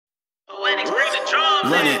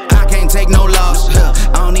Run it. I can't take no loss.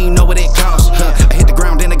 I don't even know what it costs. I hit the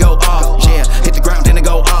ground, then it go off. Yeah, hit the ground, then it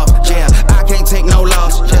go off. Yeah, I can't take no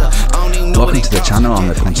loss. I don't even know. Welcome to the channel. I'm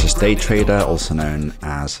the Conscious Day Trader, also known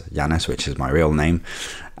as Yanis, which is my real name.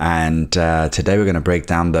 And today we're going to break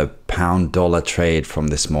down the pound-dollar trade from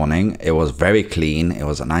this morning. It was very clean. It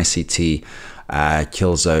was an ICT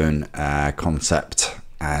kill zone concept,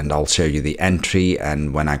 and I'll show you the entry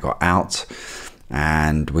and when I got out.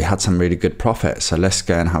 And we had some really good profit. So let's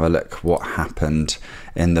go and have a look what happened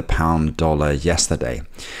in the pound-dollar yesterday.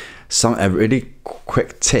 A really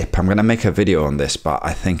quick tip. I'm going to make a video on this, but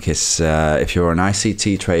I think it's if you're an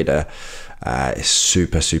ICT trader, it's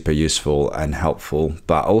super useful and helpful.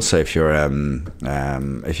 But also if you're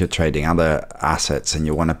trading other assets and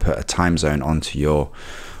you want to put a time zone onto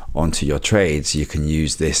your trades, you can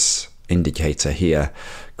use this indicator here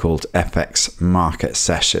called FX market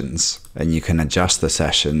sessions, and you can adjust the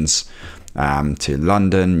sessions to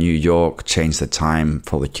London, New York, change the time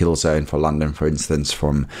for the kill zone for London, for instance,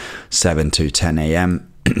 from 7 to 10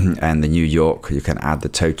 a.m. and the New York, you can add the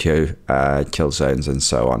Tokyo kill zones and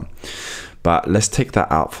so on. But let's take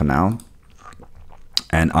that out for now.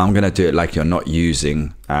 And I'm going to do it like you're not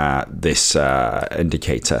using this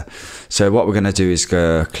indicator. So what we're going to do is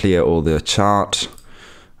go clear all the chart,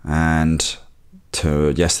 and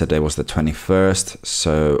yesterday was the 21st.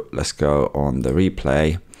 So let's go on the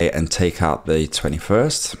replay and take out the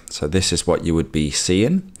 21st. So this is what you would be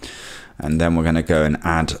seeing. And then we're going to go and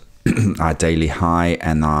add our daily high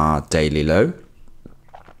and our daily low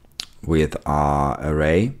with our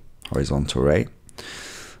array, horizontal array,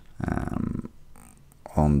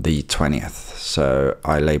 on the 20th. So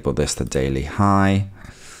I label this the daily high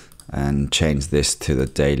and change this to the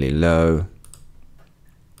daily low.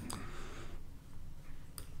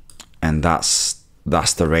 And that's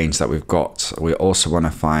the range that we've got. We also want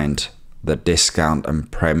to find the discount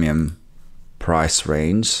and premium price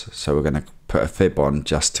range. So we're going to put a fib on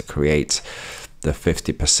just to create the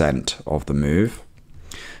 50% of the move.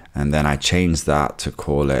 And then I change that to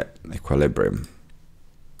call it equilibrium.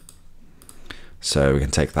 So we can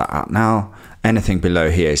take that out now. Anything below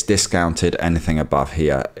here is discounted. Anything above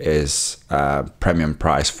here is premium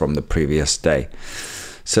price from the previous day.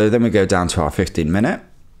 So then we go down to our 15-minute.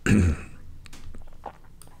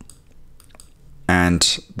 And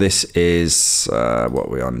this is what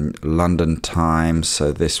we're on, London time.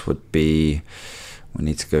 So this would be, we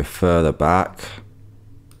need to go further back.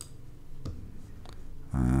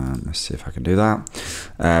 Let's see if I can do that.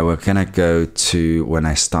 We're gonna go to when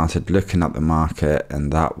I started looking at the market,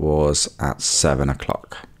 and that was at 7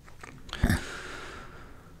 o'clock.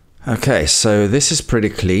 Okay, so this is pretty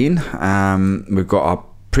clean. We've got our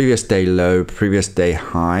previous day low, previous day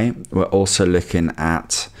high. We're also looking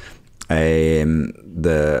at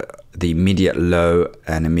the immediate low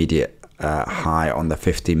and immediate high on the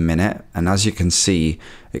 15-minute, and as you can see,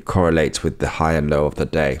 it correlates with the high and low of the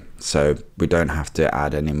day, so we don't have to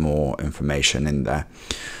add any more information in there.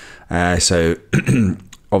 So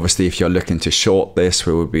obviously if you're looking to short this,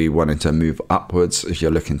 we will be wanting to move upwards. If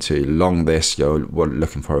you're looking to long this, you're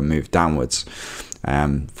looking for a move downwards.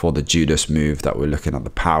 For the Judas move that we're looking at,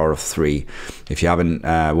 the power of 3. If you haven't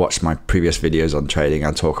watched my previous videos on trading,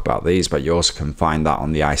 I talk about these, but you also can find that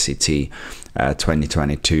on the ICT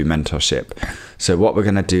 2022 mentorship. So what we're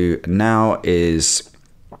going to do now is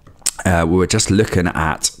we were just looking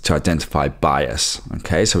at to identify bias.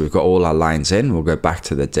 Okay, so we've got all our lines in. We'll go back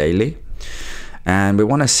to the daily, and we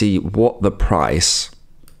want to see what the price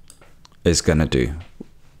is going to do.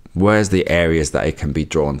 Where's the areas that it can be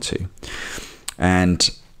drawn to? And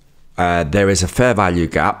there is a fair value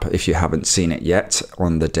gap, if you haven't seen it yet,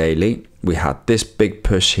 on the daily. We had this big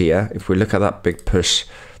push here. If we look at that big push,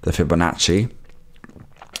 the Fibonacci,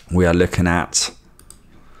 we are looking at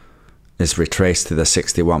is retraced to the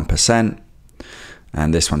 61%,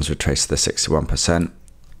 and this one's retraced to the 61%.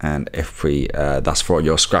 And if we, that's for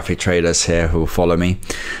your scruffy traders here who follow me.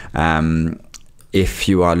 If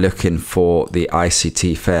you are looking for the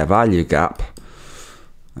ICT fair value gap,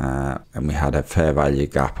 and we had a fair value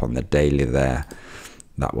gap on the daily there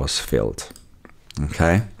that was filled.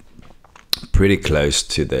 Okay, pretty close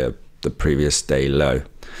to the previous day low.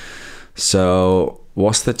 So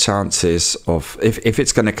what's the chances of, if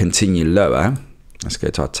it's going to continue lower, let's go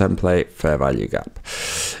to our template, fair value gap.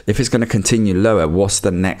 If it's going to continue lower, what's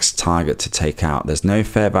the next target to take out? There's no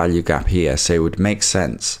fair value gap here, so it would make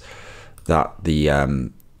sense that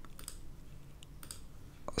the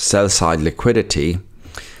sell side liquidity,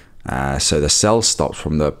 so the sell stops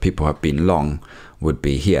from the people who have been long, would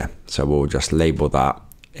be here. So we'll just label that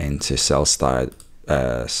into sell side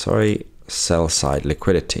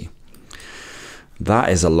liquidity. That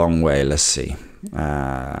is a long way. Let's see.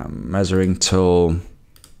 Measuring tool.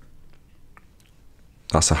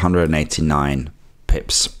 That's 189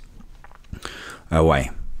 pips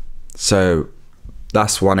away. So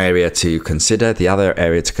that's one area to consider. The other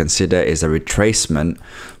area to consider is a retracement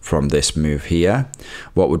from this move here.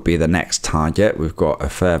 What would be the next target? We've got a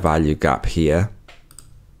fair value gap here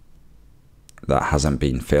that hasn't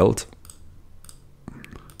been filled.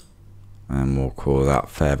 And we'll call that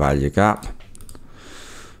fair value gap.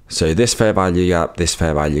 So this fair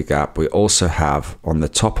value gap, we also have on the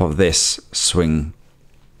top of this swing,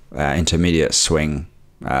 intermediate swing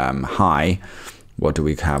high, what do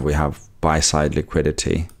we have? We have buy side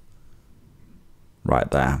liquidity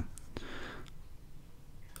right there.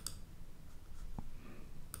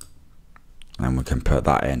 And we can put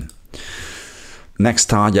that in. Next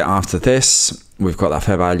target after this, we've got that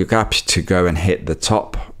fair value gap to go and hit the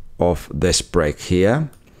top of this break here,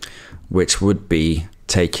 which would be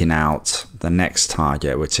taking out the next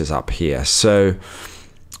target, which is up here. So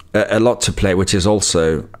a lot to play, which is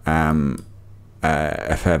also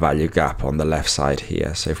a fair value gap on the left side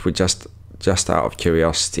here. So if we just out of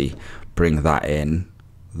curiosity bring that in,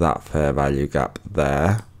 that fair value gap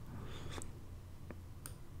there,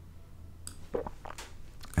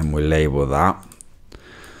 and we label that.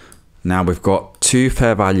 Now we've got two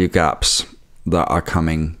fair value gaps that are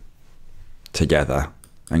coming together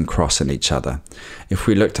and crossing each other. If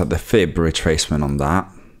we looked at the fib retracement on that,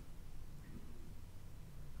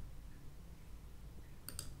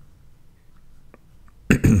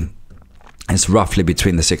 it's roughly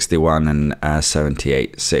between the 61 and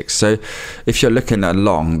 78.6. So if you're looking at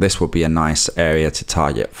long, this will be a nice area to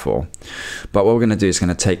target for. But what we're going to do is going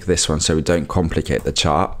to take this one so we don't complicate the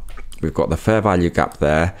chart. We've got the fair value gap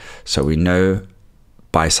there, so we know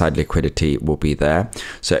buy side liquidity will be there.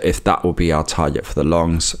 So if that will be our target for the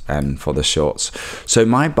longs and for the shorts. So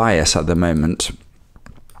my bias at the moment,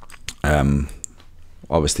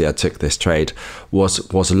 obviously I took this trade,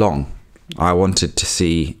 was long. I wanted to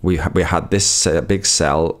see, we had this big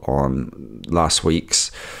sell on last week's,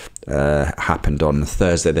 happened on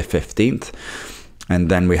Thursday the 15th. And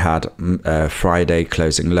then we had Friday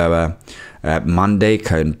closing lower, Monday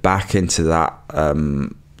going back into that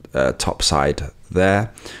top side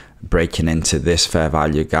there, breaking into this fair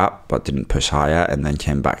value gap, but didn't push higher and then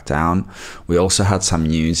came back down. We also had some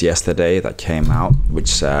news yesterday that came out,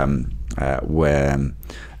 which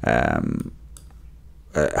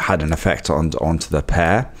had an effect onto the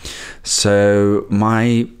pair. So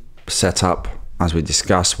my setup, as we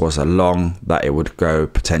discussed, was a long that it would go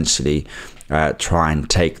potentially try and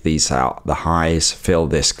take these out, the highs, fill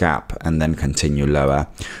this gap, and then continue lower,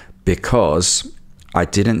 because I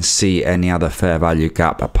didn't see any other fair value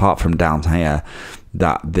gap apart from down here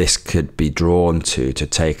that this could be drawn to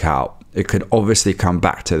take out. It could obviously come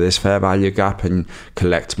back to this fair value gap and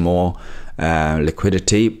collect more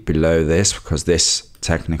liquidity below this, because this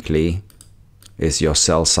technically is your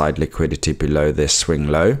sell side liquidity below this swing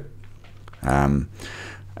low.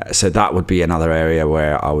 So that would be another area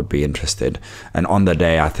where I would be interested. And on the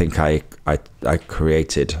day, I think I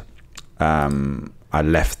created, I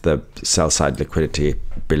left the sell side liquidity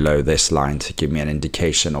below this line to give me an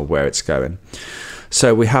indication of where it's going.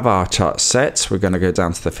 So we have our chart set. We're going to go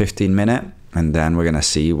down to the 15-minute, and then we're going to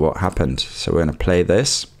see what happened. So we're going to play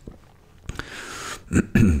this.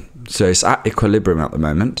 So it's at equilibrium at the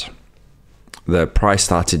moment. The price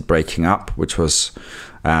started breaking up, which was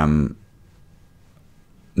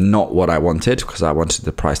not what I wanted, because I wanted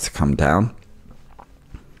the price to come down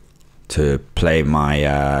to play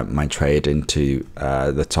my my trade into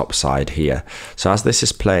the top side here. So as this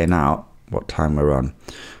is playing out, what time we're on?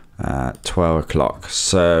 12 o'clock.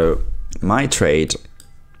 So my trade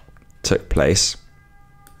took place.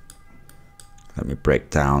 Let me break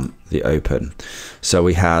down the open. So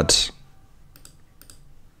we had,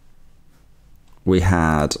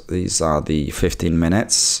 these are the 15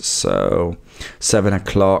 minutes. So 7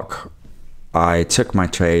 o'clock, I took my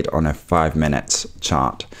trade on a 5-minute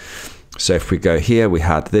chart. So if we go here, we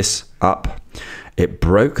had this up, it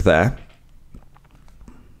broke there.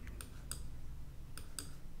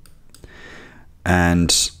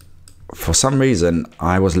 And for some reason,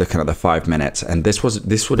 I was looking at the 5 minutes, and this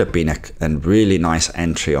would have been a really nice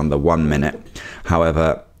entry on the 1 minute.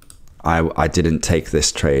 However, I didn't take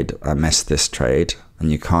this trade. I missed this trade,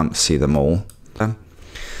 and you can't see them all.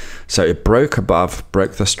 So it broke above,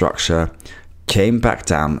 broke the structure, came back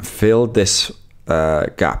down, filled this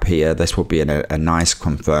gap here. This will be a nice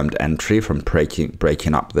confirmed entry from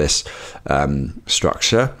breaking up this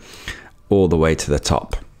structure all the way to the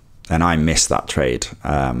top. And I missed that trade,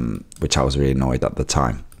 which I was really annoyed at the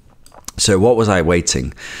time. So what was I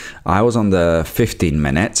waiting? I was on the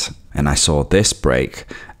 15-minute and I saw this break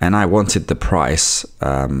and I wanted the price.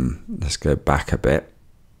 Let's go back a bit.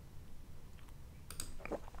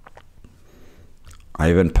 I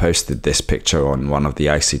even posted this picture on one of the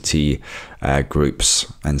ICT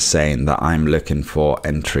groups and saying that I'm looking for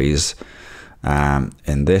entries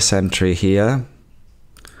in this entry here.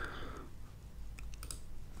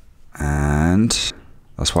 And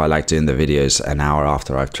that's why I like doing the videos an hour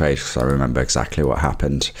after I've traded, because I remember exactly what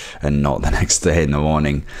happened and not the next day in the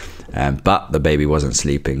morning. But the baby wasn't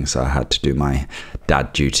sleeping, so I had to do my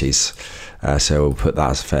dad duties. So we'll put that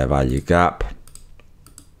as fair value gap.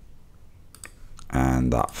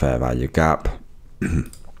 And that fair value gap.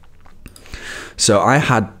 So I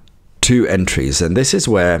had 2 entries, and this is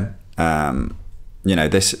where, you know,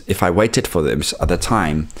 this, if I waited for this at the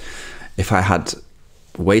time, if I had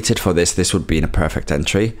waited for this, this would be in a perfect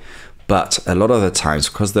entry. But a lot of the times,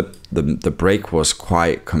 because the break was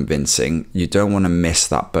quite convincing, you don't want to miss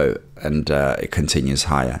that boat, and it continues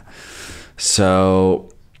higher.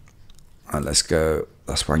 So let's go,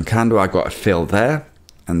 that's one candle. I got a fill there,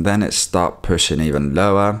 and then it start pushing even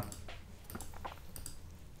lower.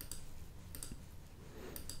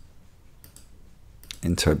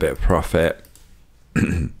 Into a bit of profit.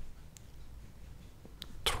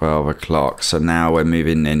 12 o'clock. So now we're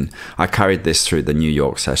moving in. I carried this through the New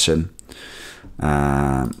York session.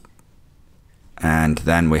 And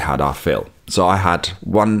then we had our fill. So I had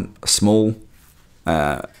one small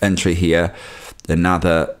entry here,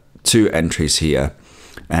 another 2 entries here,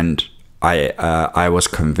 and I was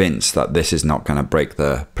convinced that this is not going to break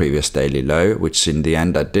the previous daily low, which in the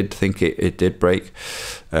end I did think it did break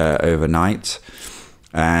overnight.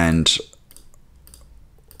 And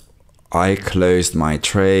I closed my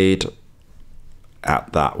trade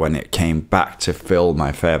at that when it came back to fill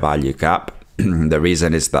my fair value gap. The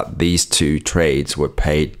reason is that these 2 trades were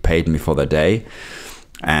paid me for the day,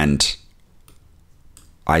 and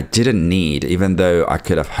I didn't need, even though I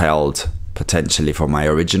could have held potentially for my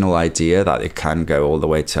original idea that it can go all the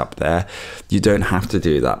way to up there, you don't have to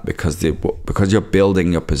do that, because you're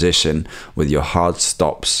building your position with your hard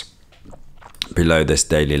stops below this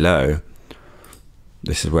daily low.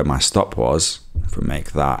 This is where my stop was. If we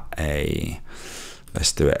make that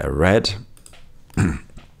let's do it a red.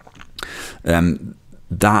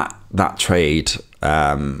 That trade,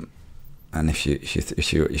 and if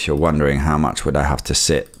you're wondering how much would I have to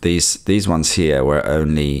sit, these ones here were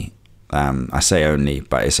only, I say only,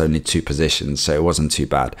 but it's only 2 positions, so it wasn't too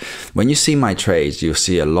bad. When you see my trades, you'll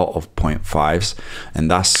see a lot of 0.5s, and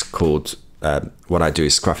that's called, what I do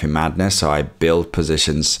is scruffy madness. So I build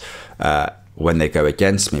positions when they go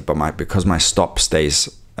against me, but because my stop stays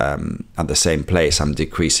at the same place, I'm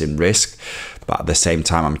decreasing risk, but at the same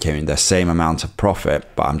time I'm carrying the same amount of profit,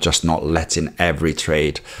 but I'm just not letting every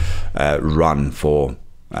trade run for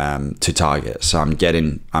to target. So I'm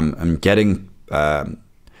getting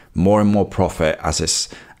more and more profit as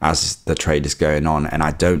the trade is going on, and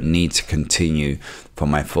I don't need to continue for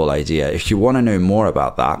my full idea. If you want to know more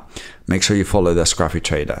about that, make sure you follow the Scruffy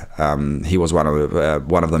Trader. He was one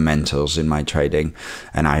of the mentors in my trading,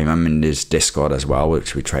 and I am in his Discord as well,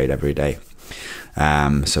 which we trade every day.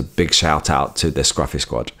 So big shout out to the Scruffy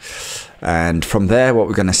Squad. And from there, what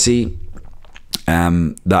we're going to see,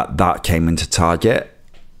 that came into target.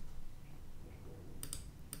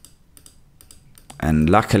 And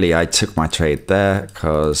luckily I took my trade there,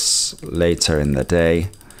 because later in the day,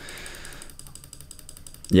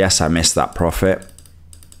 yes, I missed that profit.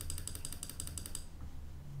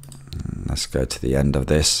 Let's go to the end of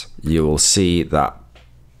this. You will see that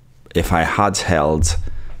if I had held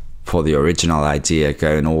for the original idea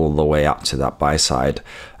going all the way up to that buy side,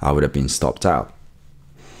 I would have been stopped out.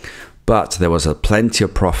 But there was plenty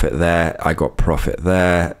of profit there. I got profit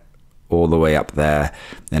there, all the way up there,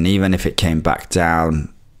 and even if it came back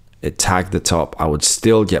down, it tagged the top, I would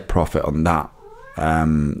still get profit on that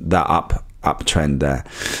uptrend there,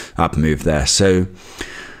 up move there. So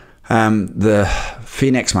the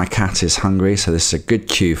Phoenix, my cat, is hungry, so this is a good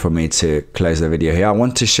cue for me to close the video here. I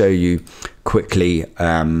want to show you quickly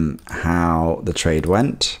how the trade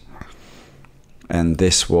went, and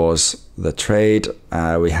this was the trade.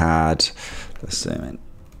 We had, let's zoom in,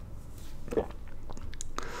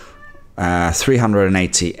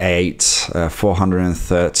 388,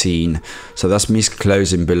 413. So that's me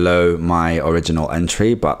closing below my original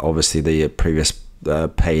entry, but obviously the previous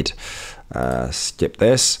paid, skip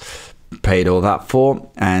this, paid all that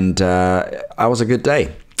for, and I was a good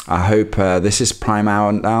day. I hope this is prime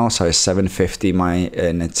hour now, so it's 7:50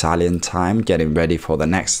 in Italian time, getting ready for the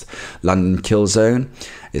next London kill zone.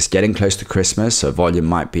 It's getting close to Christmas, so volume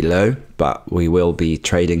might be low, but we will be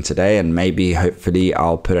trading today, and maybe hopefully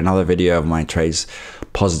I'll put another video of my trades,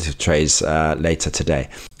 positive trades, later today.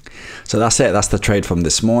 So that's it. That's the trade from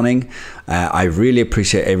this morning. I really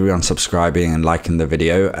appreciate everyone subscribing and liking the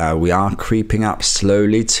video. We are creeping up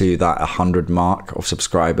slowly to that 100 mark of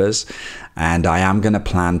subscribers, and I am going to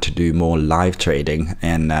plan to do more live trading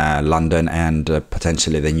in London and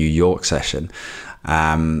potentially the New York session.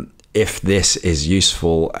 If this is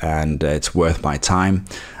useful and it's worth my time,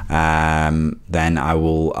 then I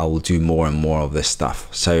will do more and more of this stuff.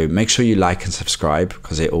 So make sure you like and subscribe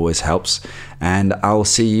because it always helps, and I'll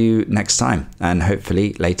see you next time and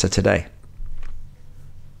hopefully later today.